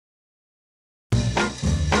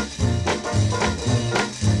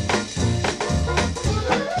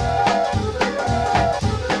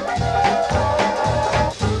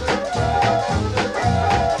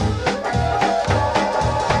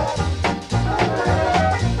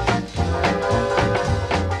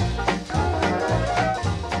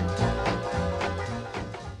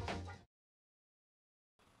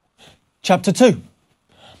Chapter 2.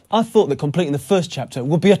 I thought that completing the first chapter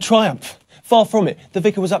would be a triumph. Far from it, the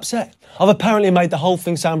vicar was upset. I've apparently made the whole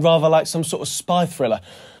thing sound rather like some sort of spy thriller.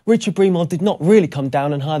 Richard Bremond did not really come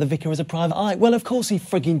down and hire the vicar as a private eye. Well, of course he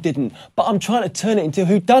frigging didn't. But I'm trying to turn it into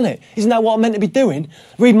whodunit. Isn't that what I'm meant to be doing?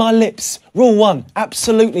 Read my lips. Rule 1.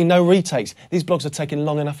 Absolutely no retakes. These blogs are taking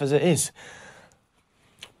long enough as it is.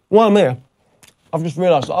 While I'm here, I've just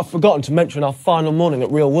realised that I've forgotten to mention our final morning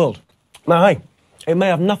at Real World. Now, hey, it may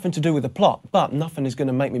have nothing to do with the plot, but nothing is going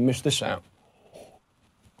to make me miss this out.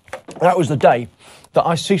 That was the day that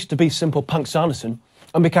I ceased to be simple Punk Sanderson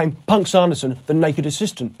and became Punk Sanderson, the naked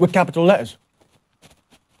assistant, with capital letters.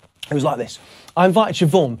 It was like this. I invited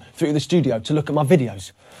Siobhan through to the studio to look at my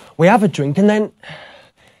videos. We have a drink and then...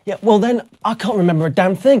 then I can't remember a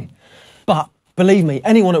damn thing. But, believe me,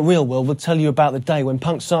 anyone at Real World would tell you about the day when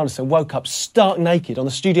Punk Sanderson woke up stark naked on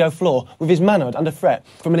the studio floor with his manhood under threat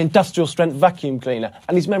from an industrial-strength vacuum cleaner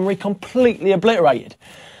and his memory completely obliterated.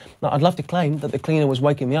 Now, I'd love to claim that the cleaner was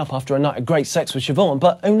waking me up after a night of great sex with Siobhan,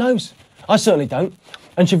 but who knows? I certainly don't.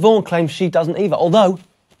 And Siobhan claims she doesn't either, although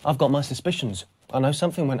I've got my suspicions. I know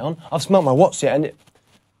something went on. I've smelt my watch yet, and it...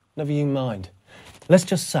 Never you mind. Let's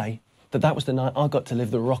just say that that was the night I got to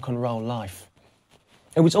live the rock and roll life.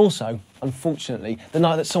 It was also, unfortunately, the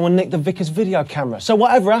night that someone nicked the vicar's video camera. So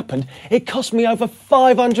whatever happened, it cost me over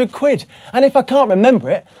 500 quid. And if I can't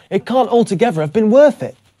remember it, it can't altogether have been worth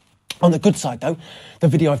it. On the good side, though, the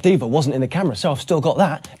video of Diva wasn't in the camera, so I've still got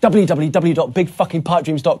that.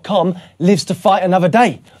 www.bigfuckingpipedreams.com lives to fight another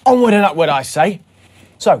day. Onward and upward, I say.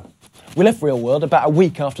 So, we left Real World about a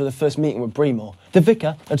week after the first meeting with Bremond. The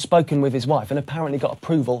vicar had spoken with his wife and apparently got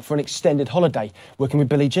approval for an extended holiday working with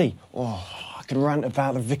Billy G. Oh, I could rant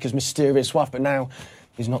about the vicar's mysterious wife, but now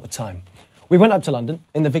is not the time. We went up to London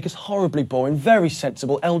in the vicar's horribly boring, very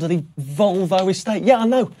sensible, elderly Volvo estate. Yeah, I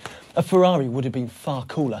know. A Ferrari would have been far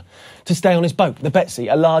cooler. To stay on his boat, the Betsy,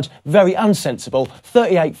 a large, very unsensible,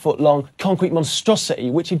 38-foot-long concrete monstrosity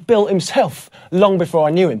which he'd built himself long before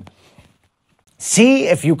I knew him. See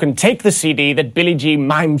if you can take the CD that Billy G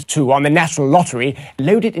mimed to on the National Lottery,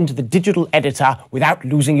 load it into the digital editor without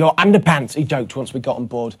losing your underpants, He joked once we got on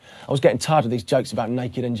board. I was getting tired of these jokes about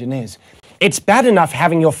naked engineers. It's bad enough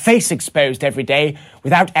having your face exposed every day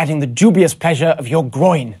without adding the dubious pleasure of your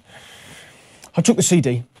groin. I took the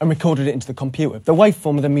CD and recorded it into the computer. The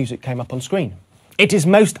waveform of the music came up on screen. It is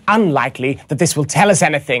most unlikely that this will tell us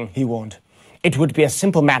anything, he warned. It would be a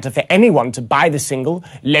simple matter for anyone to buy the single,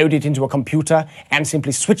 load it into a computer, and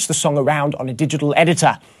simply switch the song around on a digital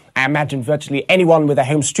editor. I imagine virtually anyone with a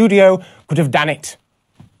home studio could have done it.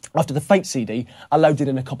 After the fake CD, I loaded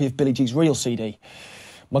in a copy of Billy G's real CD.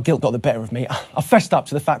 My guilt got the better of me. I fessed up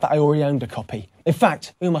to the fact that I already owned a copy. In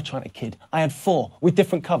fact, who am I trying to kid? I had 4, with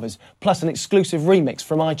different covers, plus an exclusive remix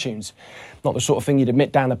from iTunes. Not the sort of thing you'd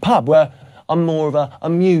admit down the pub, where I'm more of a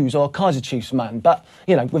Muse or Kaiser Chiefs man, but,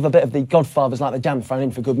 you know, with a bit of the Godfathers like the Jam thrown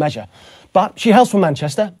in for good measure. But she hails from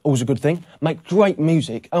Manchester, always a good thing, make great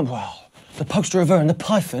music, and, well, the poster of her and the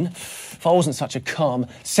Python. If I wasn't such a calm,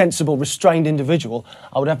 sensible, restrained individual,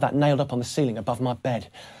 I would have that nailed up on the ceiling above my bed.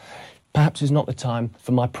 Perhaps it's not the time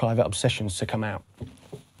for my private obsessions to come out.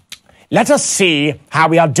 Let us see how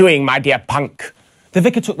we are doing, my dear punk. The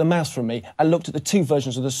vicar took the mouse from me and looked at the 2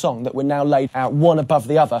 versions of the song that were now laid out one above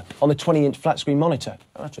the other on the 20-inch flat-screen monitor.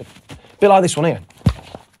 That's a bit like this one here.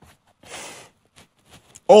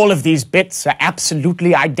 All of these bits are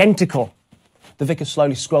absolutely identical. The vicar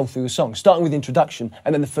slowly scrolled through the song, starting with the introduction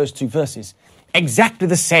and then the first 2 verses. Exactly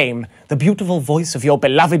the same. The beautiful voice of your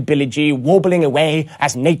beloved Billy G warbling away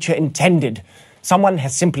as nature intended. Someone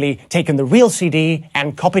has simply taken the real CD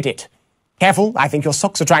and copied it. Careful, I think your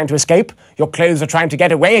socks are trying to escape. Your clothes are trying to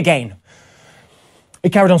get away again. He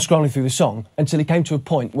carried on scrolling through the song until he came to a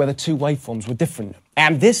point where the 2 waveforms were different.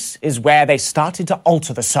 And this is where they started to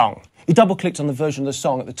alter the song. He double-clicked on the version of the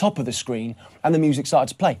song at the top of the screen and the music started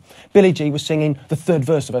to play. Billy G was singing the 3rd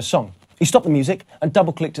verse of her song. He stopped the music and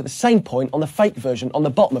double-clicked at the same point on the fake version on the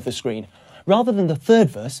bottom of the screen. Rather than the 3rd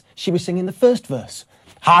verse, she was singing the 1st verse.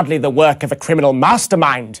 Hardly the work of a criminal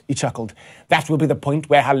mastermind, he chuckled. That will be the point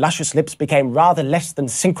where her luscious lips became rather less than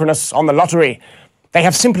synchronous on the lottery. They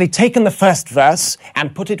have simply taken the 1st verse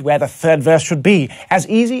and put it where the 3rd verse should be, as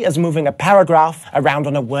easy as moving a paragraph around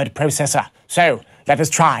on a word processor. So, let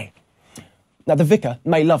us try. Now, the vicar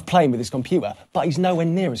may love playing with his computer, but he's nowhere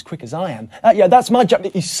near as quick as I am. That's my job.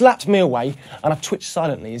 He slapped me away, and I twitched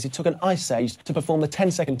silently as he took an ice age to perform the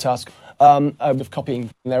 10-second task of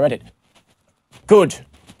copying their edit. Good,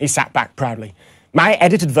 he sat back proudly. My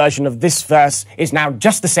edited version of this verse is now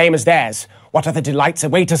just the same as theirs. What other delights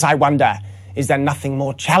await us, I wonder? Is there nothing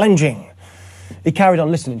more challenging? He carried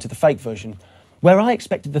on listening to the fake version. Where I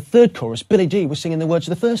expected the third chorus, Billy G was singing the words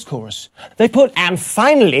of the first chorus. They put, and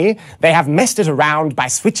finally, they have messed it around by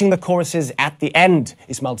switching the choruses at the end.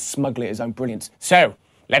 He smiled smugly at his own brilliance. So,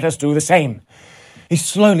 let us do the same. He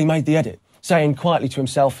slowly made the edit, saying quietly to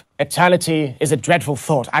himself, Eternity is a dreadful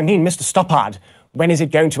thought. I mean, Mr. Stoppard, when is it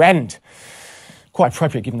going to end? Quite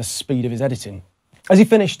appropriate given the speed of his editing. As he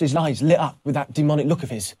finished, his eyes lit up with that demonic look of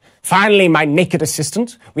his. Finally, my naked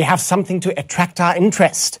assistant, we have something to attract our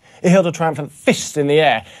interest. He held a triumphant fist in the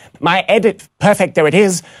air. My edit, perfect though it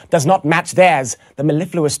is, does not match theirs. The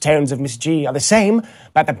mellifluous tones of Miss G are the same,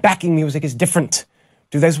 but the backing music is different.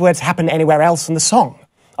 Do those words happen anywhere else in the song?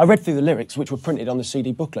 I read through the lyrics, which were printed on the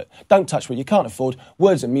CD booklet. Don't touch what you can't afford.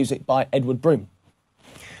 Words and music by Edward Broom.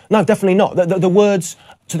 No, definitely not. The words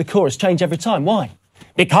to the chorus change every time. Why?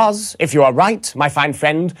 Because, if you are right, my fine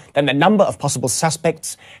friend, then the number of possible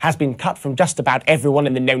suspects has been cut from just about everyone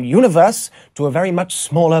in the known universe to a very much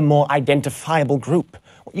smaller, more identifiable group.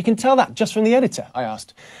 You can tell that just from the editor, I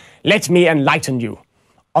asked. Let me enlighten you.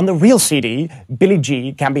 On the real CD, Billy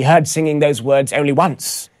G can be heard singing those words only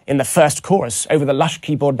once, in the first chorus, over the lush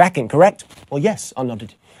keyboard backing, correct? Well, yes, I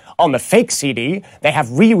nodded. On the fake CD, they have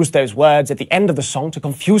reused those words at the end of the song to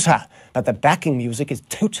confuse her, but the backing music is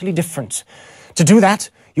totally different. To do that,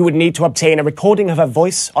 you would need to obtain a recording of her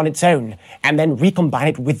voice on its own, and then recombine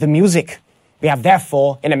it with the music. We have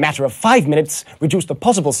therefore, in a matter of 5 minutes, reduced the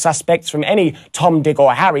possible suspects from any Tom, Dick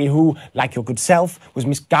or Harry who, like your good self, was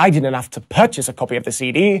misguided enough to purchase a copy of the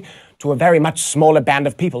CD, to a very much smaller band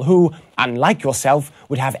of people who, unlike yourself,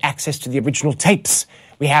 would have access to the original tapes.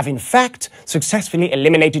 We have, in fact, successfully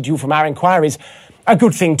eliminated you from our inquiries. A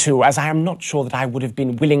good thing, too, as I am not sure that I would have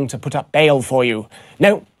been willing to put up bail for you.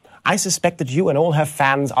 No, I suspect that you and all her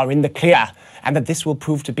fans are in the clear, and that this will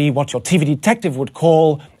prove to be what your TV detective would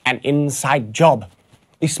call an inside job.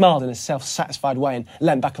 He smiled in a self-satisfied way and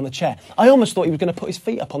leant back on the chair. I almost thought he was going to put his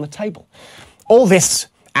feet up on the table. All this,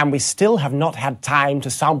 and we still have not had time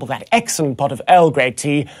to sample that excellent pot of Earl Grey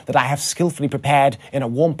tea that I have skillfully prepared in a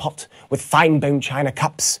warm pot with fine bone china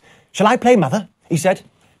cups. Shall I play, Mother? He said,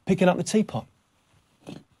 picking up the teapot.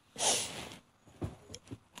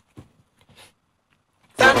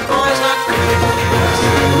 That boy's not cool.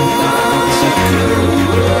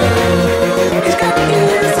 He's got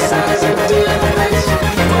ears the size of diamonds,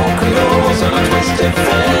 broken nose and a twisted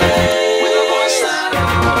face, with a voice that...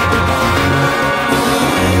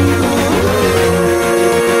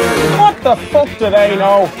 What the fuck do they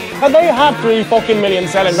know? Have they had 3 fucking million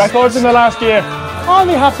selling records in the last year? All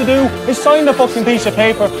they have to do is sign the fucking piece of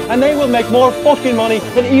paper and they will make more fucking money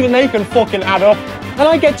than even they can fucking add up. And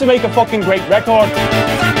I get to make a fucking great record.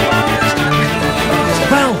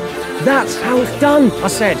 Well, that's how it's done, I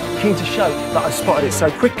said, keen to show that I spotted it so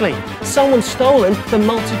quickly. Someone's stolen the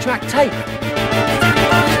multi-track tape.